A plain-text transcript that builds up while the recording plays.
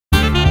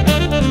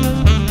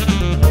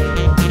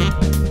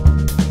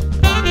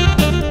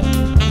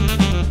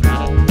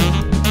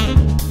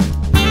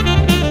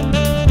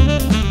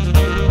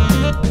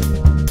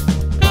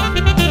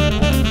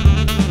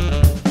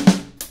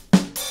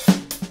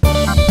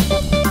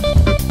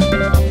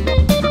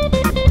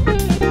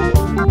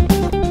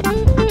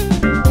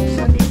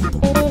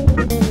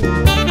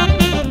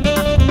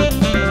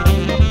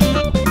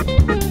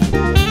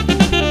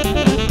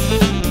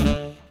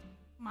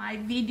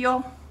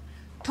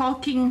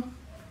talking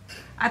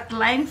at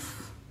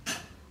length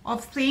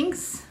of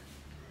things.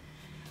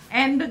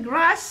 And the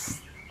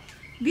grass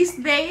these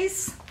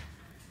days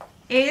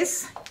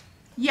is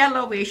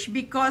yellowish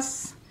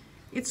because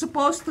it's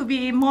supposed to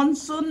be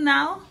monsoon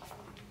now,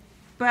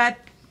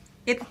 but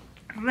it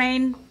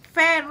rained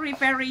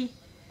very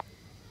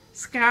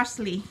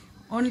scarcely,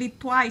 only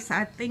twice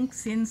I think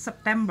since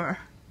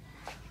September.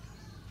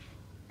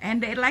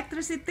 And the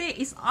electricity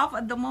is off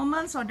at the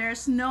moment, so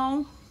there's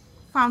no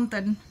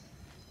fountain.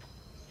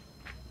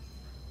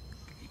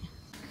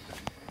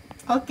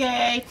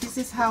 Okay, this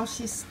is how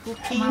she's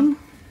cooking.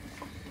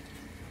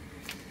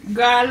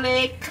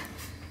 Garlic,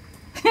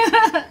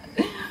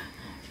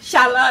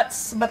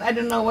 shallots, but I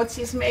don't know what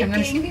she's making.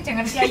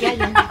 I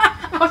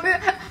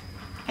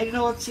don't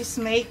know what she's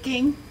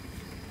making.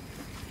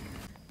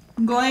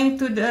 Going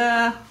to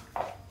the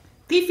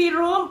TV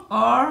room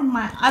or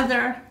my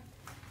other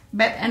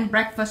bed and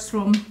breakfast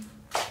room.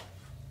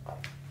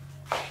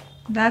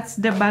 That's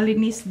the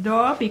Balinese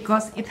door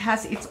because it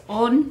has its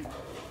own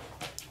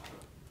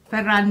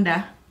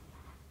veranda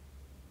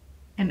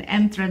and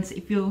entrance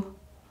if you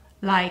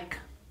like.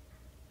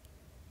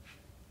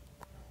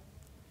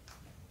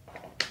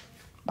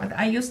 But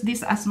I use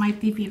this as my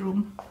TV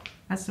room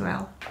as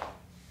well.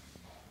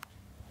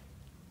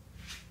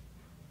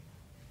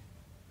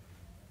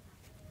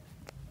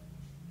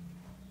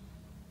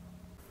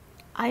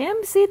 I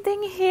am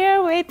sitting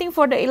here waiting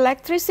for the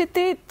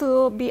electricity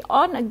to be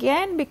on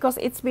again because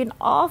it's been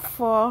off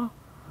for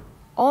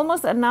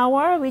almost an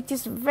hour, which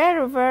is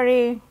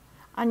very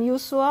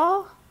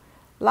unusual.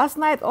 Last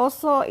night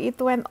also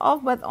it went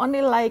off, but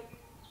only like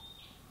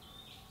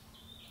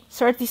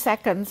 30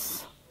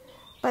 seconds.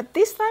 But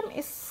this time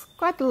it's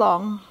quite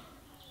long,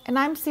 and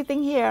I'm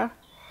sitting here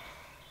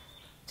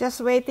just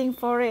waiting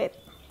for it.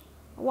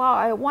 Wow,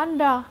 I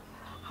wonder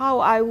how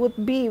I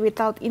would be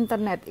without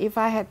internet if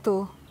I had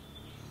to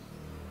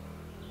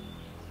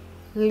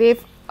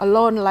live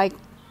alone like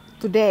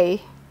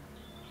today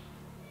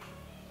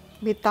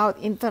without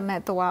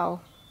internet.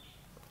 Wow.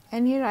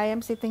 And here I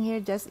am sitting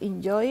here just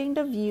enjoying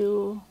the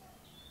view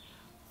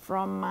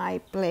from my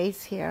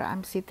place here.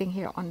 I'm sitting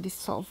here on this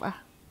sofa.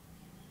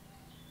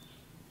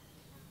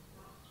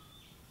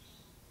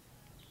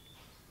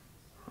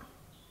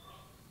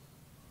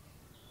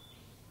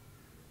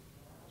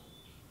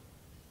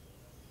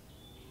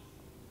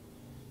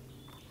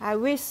 I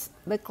wish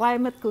the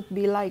climate could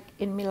be like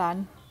in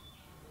Milan.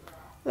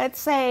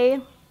 Let's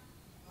say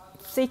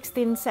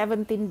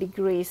 16-17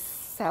 degrees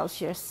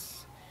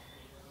Celsius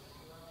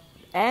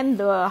and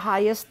the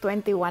highest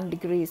 21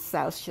 degrees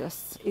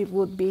Celsius. It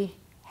would be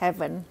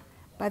heaven,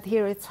 but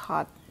here it's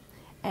hot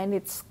and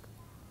it's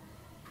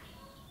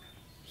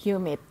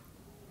humid,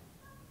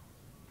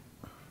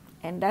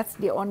 and that's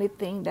the only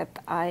thing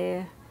that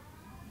I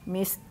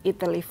miss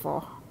Italy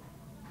for.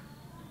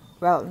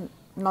 Well,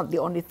 not the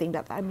only thing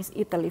that I miss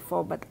Italy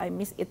for, but I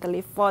miss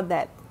Italy for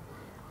that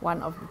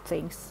one of the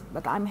things.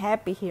 But I'm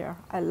happy here.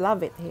 I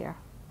love it here.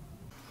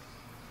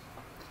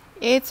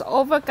 It's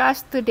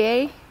overcast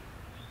today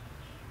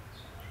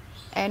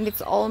and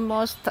it's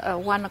almost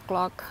 1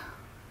 o'clock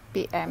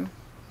p.m.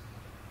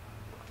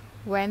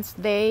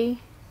 Wednesday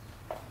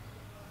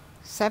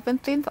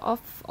 17th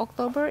of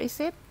October, is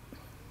it?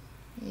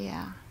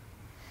 Yeah.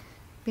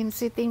 Been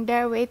sitting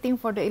there waiting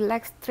for the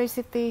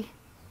electricity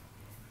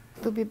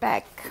to be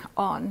back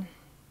on.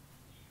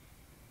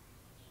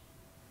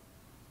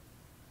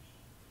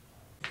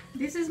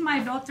 This is my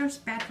daughter's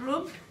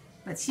bedroom,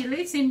 but she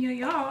lives in New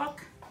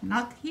York,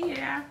 not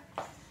here.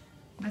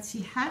 But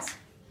she has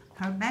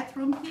her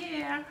bedroom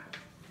here.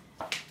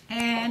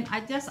 And I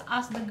just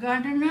asked the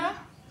gardener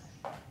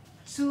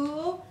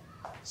to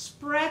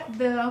spread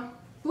the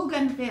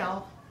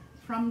Bouganville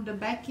from the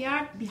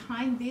backyard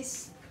behind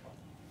this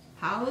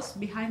house,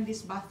 behind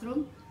this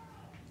bathroom,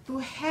 to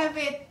have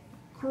it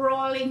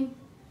crawling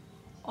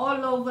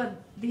all over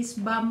this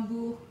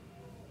bamboo.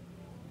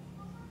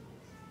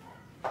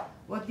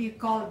 What do you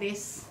call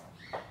this?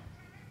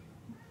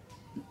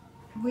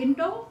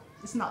 Window?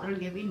 It's not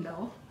really a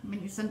window. I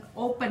mean, it's an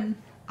open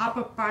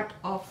upper part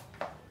of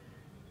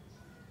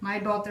my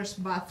daughter's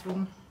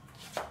bathroom.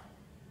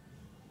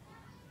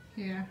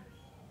 Here.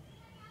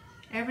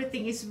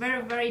 Everything is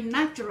very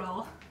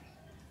natural.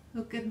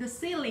 Look at the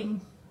ceiling.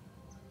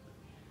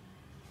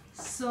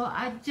 So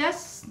I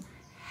just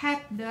had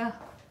the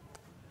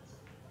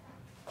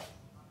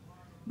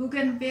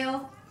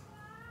Bougainville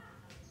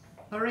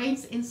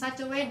arranged in such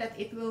a way that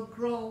it will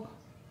grow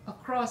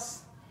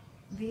across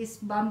this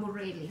bamboo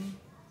railing.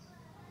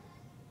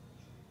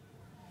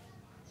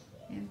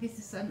 And this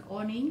is an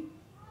awning,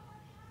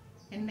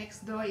 and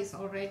next door is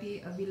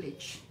already a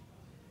village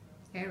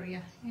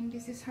area, and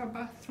this is her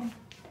bathroom.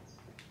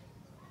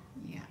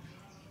 Yeah,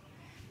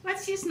 but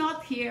she's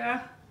not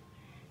here.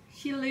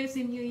 She lives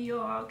in New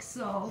York,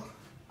 so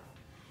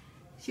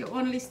she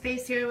only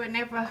stays here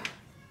whenever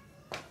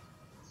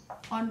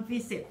on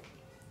visit.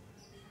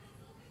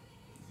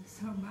 This is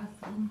her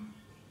bathroom.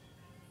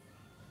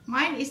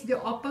 Mine is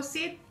the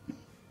opposite,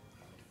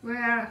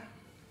 where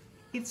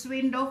its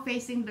window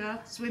facing the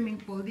swimming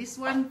pool. This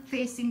one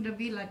facing the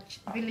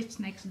village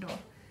next door.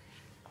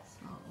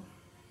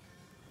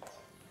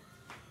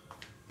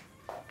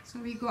 So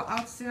we go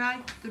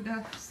outside to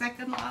the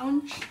second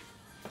lounge.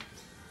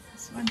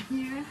 This one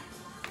here.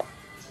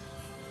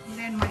 And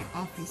then my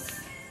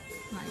office,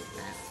 like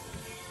that.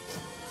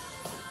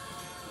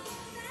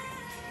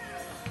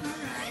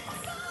 Alright.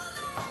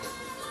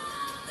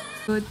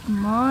 Good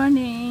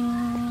morning.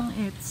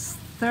 It's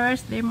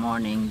Thursday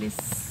morning this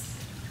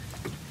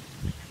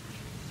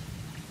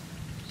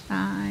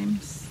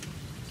times.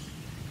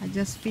 I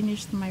just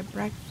finished my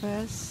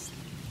breakfast.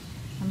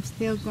 I'm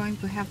still going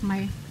to have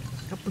my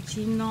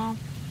cappuccino.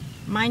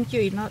 Mind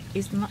you,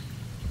 it's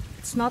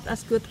not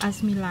as good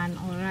as Milan,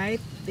 alright?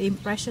 The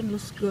impression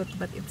looks good,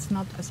 but it's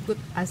not as good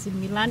as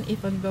in Milan,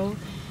 even though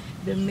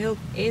the milk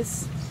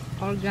is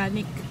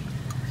organic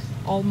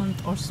almond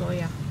or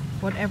soya,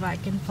 whatever I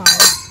can find.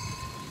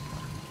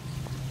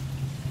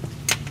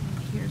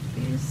 Here it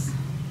is.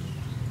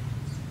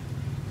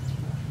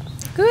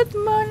 Good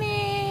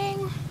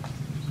morning.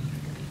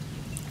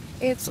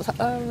 It's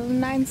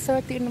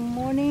 9:30 in the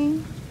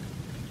morning,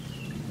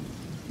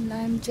 and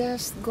I'm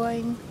just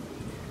going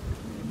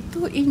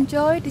to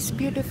enjoy this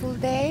beautiful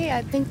day.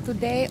 I think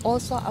today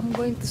also I'm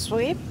going to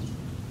swim.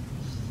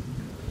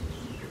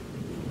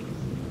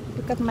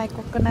 Look at my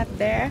coconut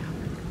there.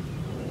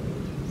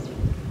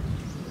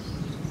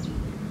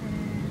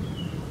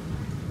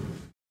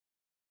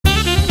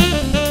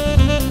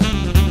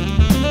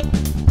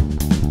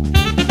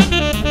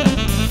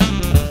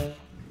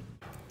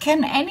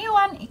 Can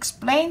anyone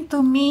explain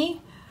to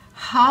me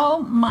how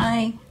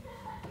my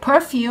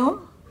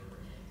perfume,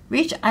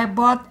 which I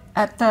bought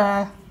at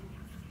the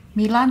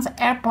Milan's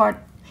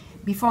airport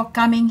before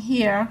coming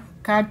here,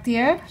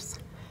 Cartier's,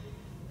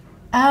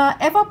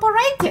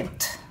 evaporated?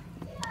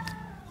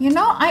 You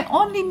know, I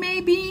only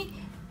maybe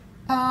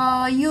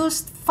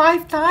used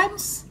 5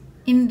 times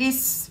in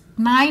this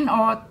 9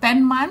 or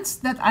 10 months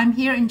that I'm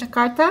here in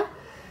Jakarta.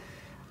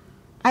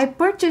 I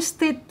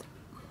purchased it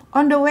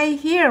on the way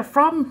here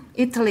from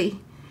Italy,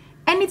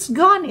 and it's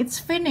gone, it's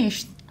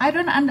finished. I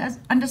don't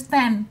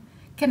understand.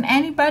 Can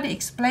anybody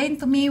explain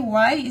to me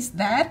why is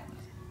that?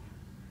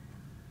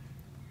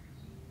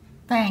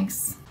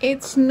 Thanks.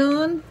 It's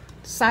noon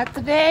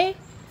Saturday,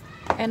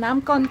 and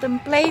I'm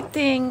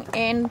contemplating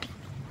in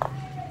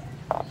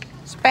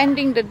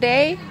spending the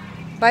day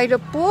by the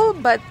pool,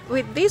 but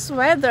with this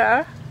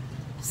weather,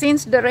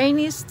 since the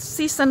rainy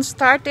season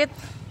started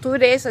 2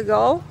 days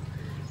ago,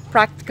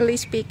 practically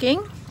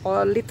speaking,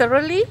 or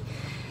literally,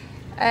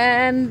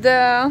 and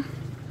I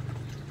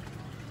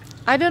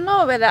don't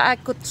know whether I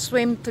could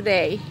swim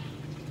today.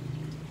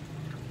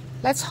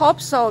 Let's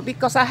hope so,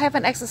 because I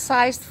haven't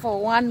exercised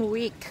for 1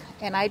 week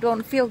and I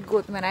don't feel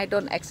good when I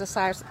don't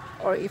exercise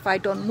or if I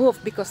don't move,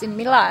 because in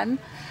Milan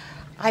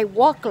I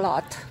walk a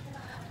lot,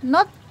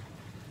 not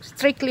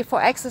strictly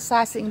for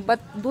exercising but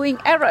doing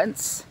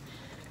errands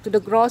to the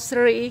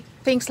grocery,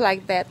 things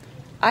like that.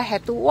 I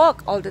had to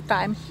walk all the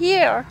time.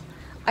 Here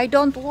I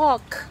don't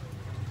walk.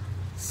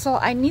 So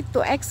I need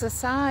to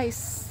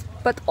exercise,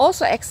 but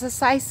also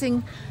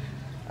exercising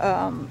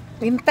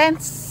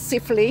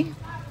intensively.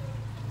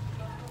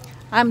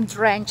 I'm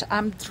drenched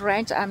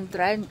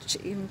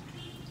in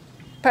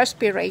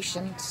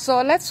perspiration.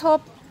 So let's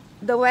hope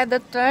the weather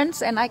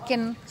turns and I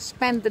can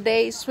spend the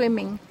day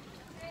swimming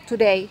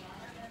today.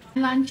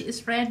 Lunch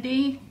is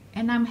ready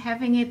and I'm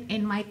having it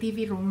in my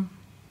TV room,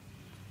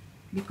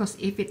 because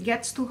if it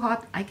gets too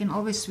hot, I can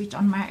always switch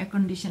on my air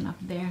conditioner up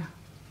there.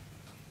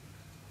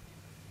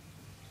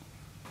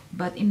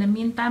 But in the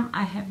meantime,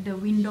 I have the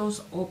windows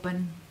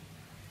open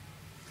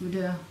to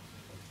the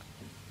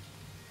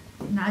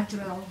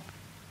natural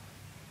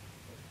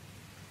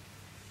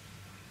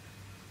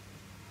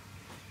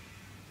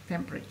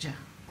temperature.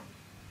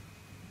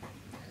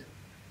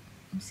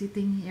 I'm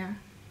sitting here.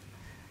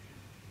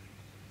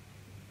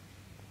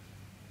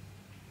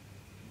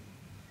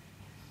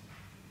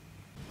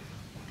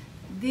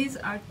 These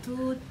are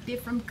 2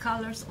 different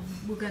colors of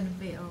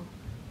Bouganville.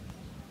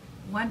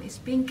 One is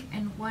pink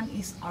and one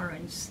is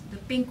orange. The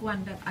pink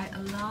one that I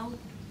allowed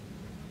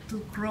to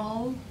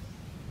crawl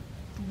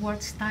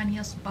towards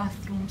Tanya's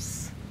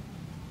bathroom's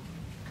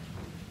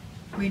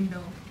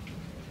window.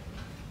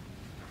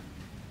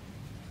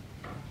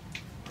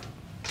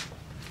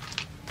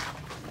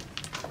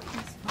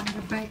 That's from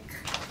the back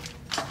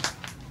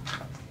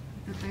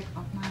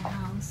of my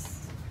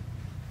house.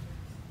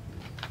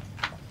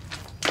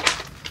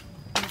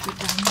 Where the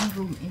dining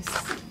room is.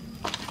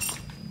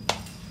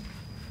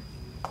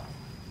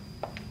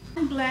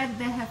 I'm glad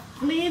they have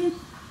cleaned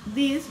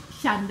this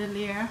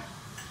chandelier.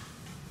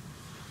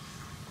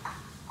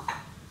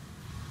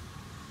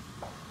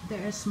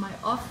 There's my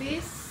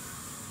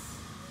office.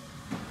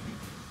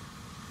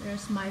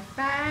 There's my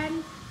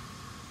fan.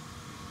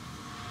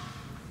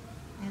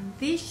 And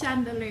this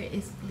chandelier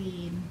is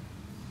clean.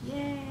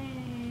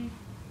 Yay!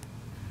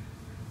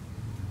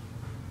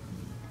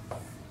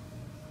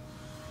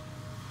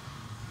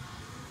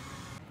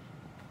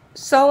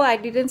 So I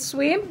didn't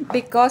swim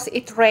because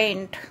it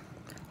rained.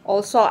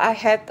 Also, I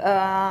had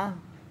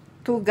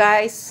two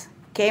guys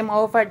came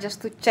over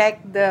just to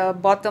check the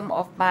bottom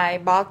of my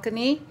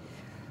balcony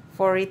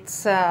for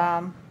its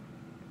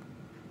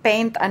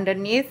paint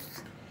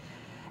underneath,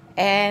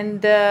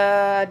 and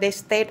they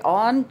stayed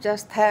on,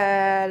 just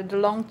had a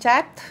long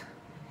chat,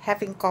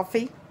 having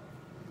coffee.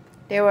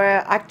 They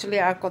were actually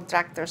our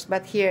contractors,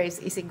 but here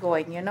is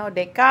easygoing, you know.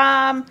 They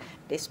come,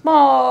 they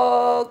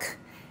smoke,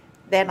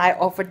 then I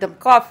offered them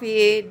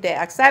coffee, they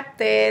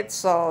accepted,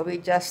 so we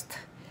just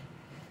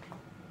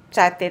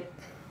chatted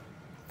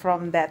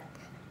from that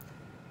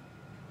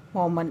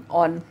moment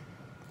on.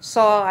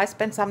 So I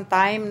spent some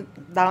time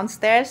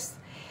downstairs,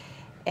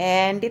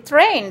 and it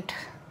rained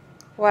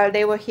while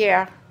they were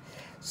here,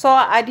 so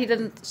I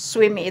didn't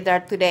swim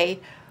either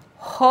today.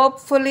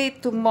 Hopefully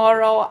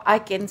tomorrow I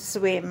can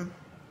swim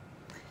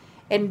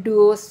and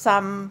do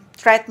some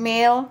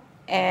treadmill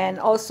and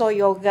also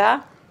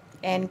yoga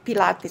and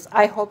Pilates.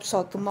 I hope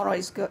so. Tomorrow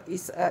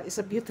is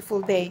a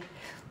beautiful day.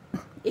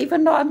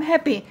 Even though I'm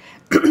happy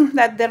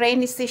that the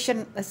rainy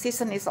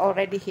season is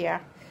already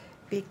here,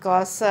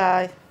 because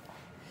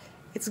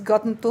it's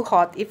gotten too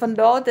hot. Even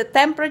though the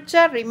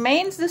temperature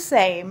remains the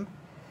same,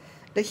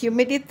 the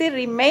humidity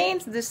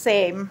remains the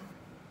same,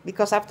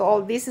 because after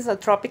all, this is a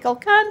tropical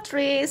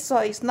country, so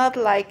it's not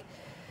like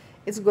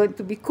it's going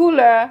to be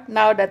cooler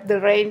now that the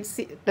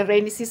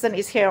rainy season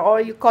is here,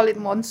 or you call it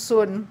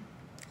monsoon.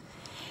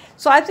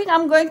 So I think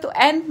I'm going to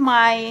end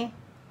my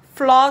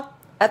vlog,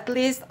 at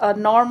least a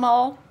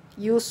normal,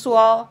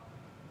 usual,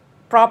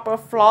 proper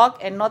vlog,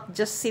 and not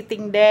just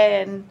sitting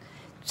there and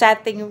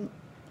chatting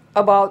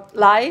about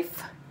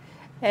life.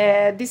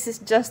 This is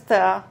just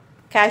a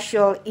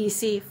casual,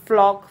 easy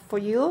vlog for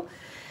you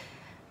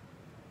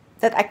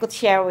that I could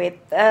share with.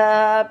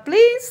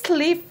 Please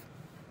leave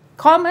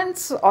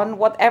comments on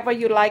whatever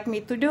you like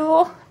me to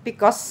do,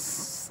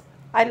 because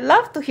I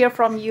love to hear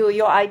from you,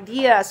 your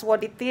ideas,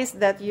 what it is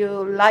that you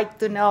like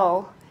to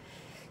know.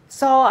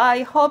 So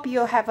I hope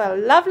you have a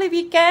lovely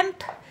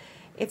weekend.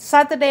 It's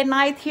Saturday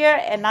night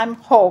here and I'm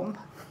home.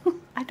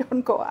 I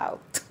don't go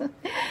out.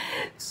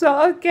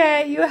 So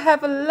okay, you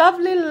have a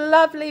lovely,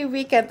 lovely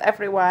weekend,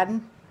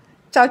 everyone.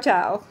 Ciao,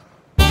 ciao.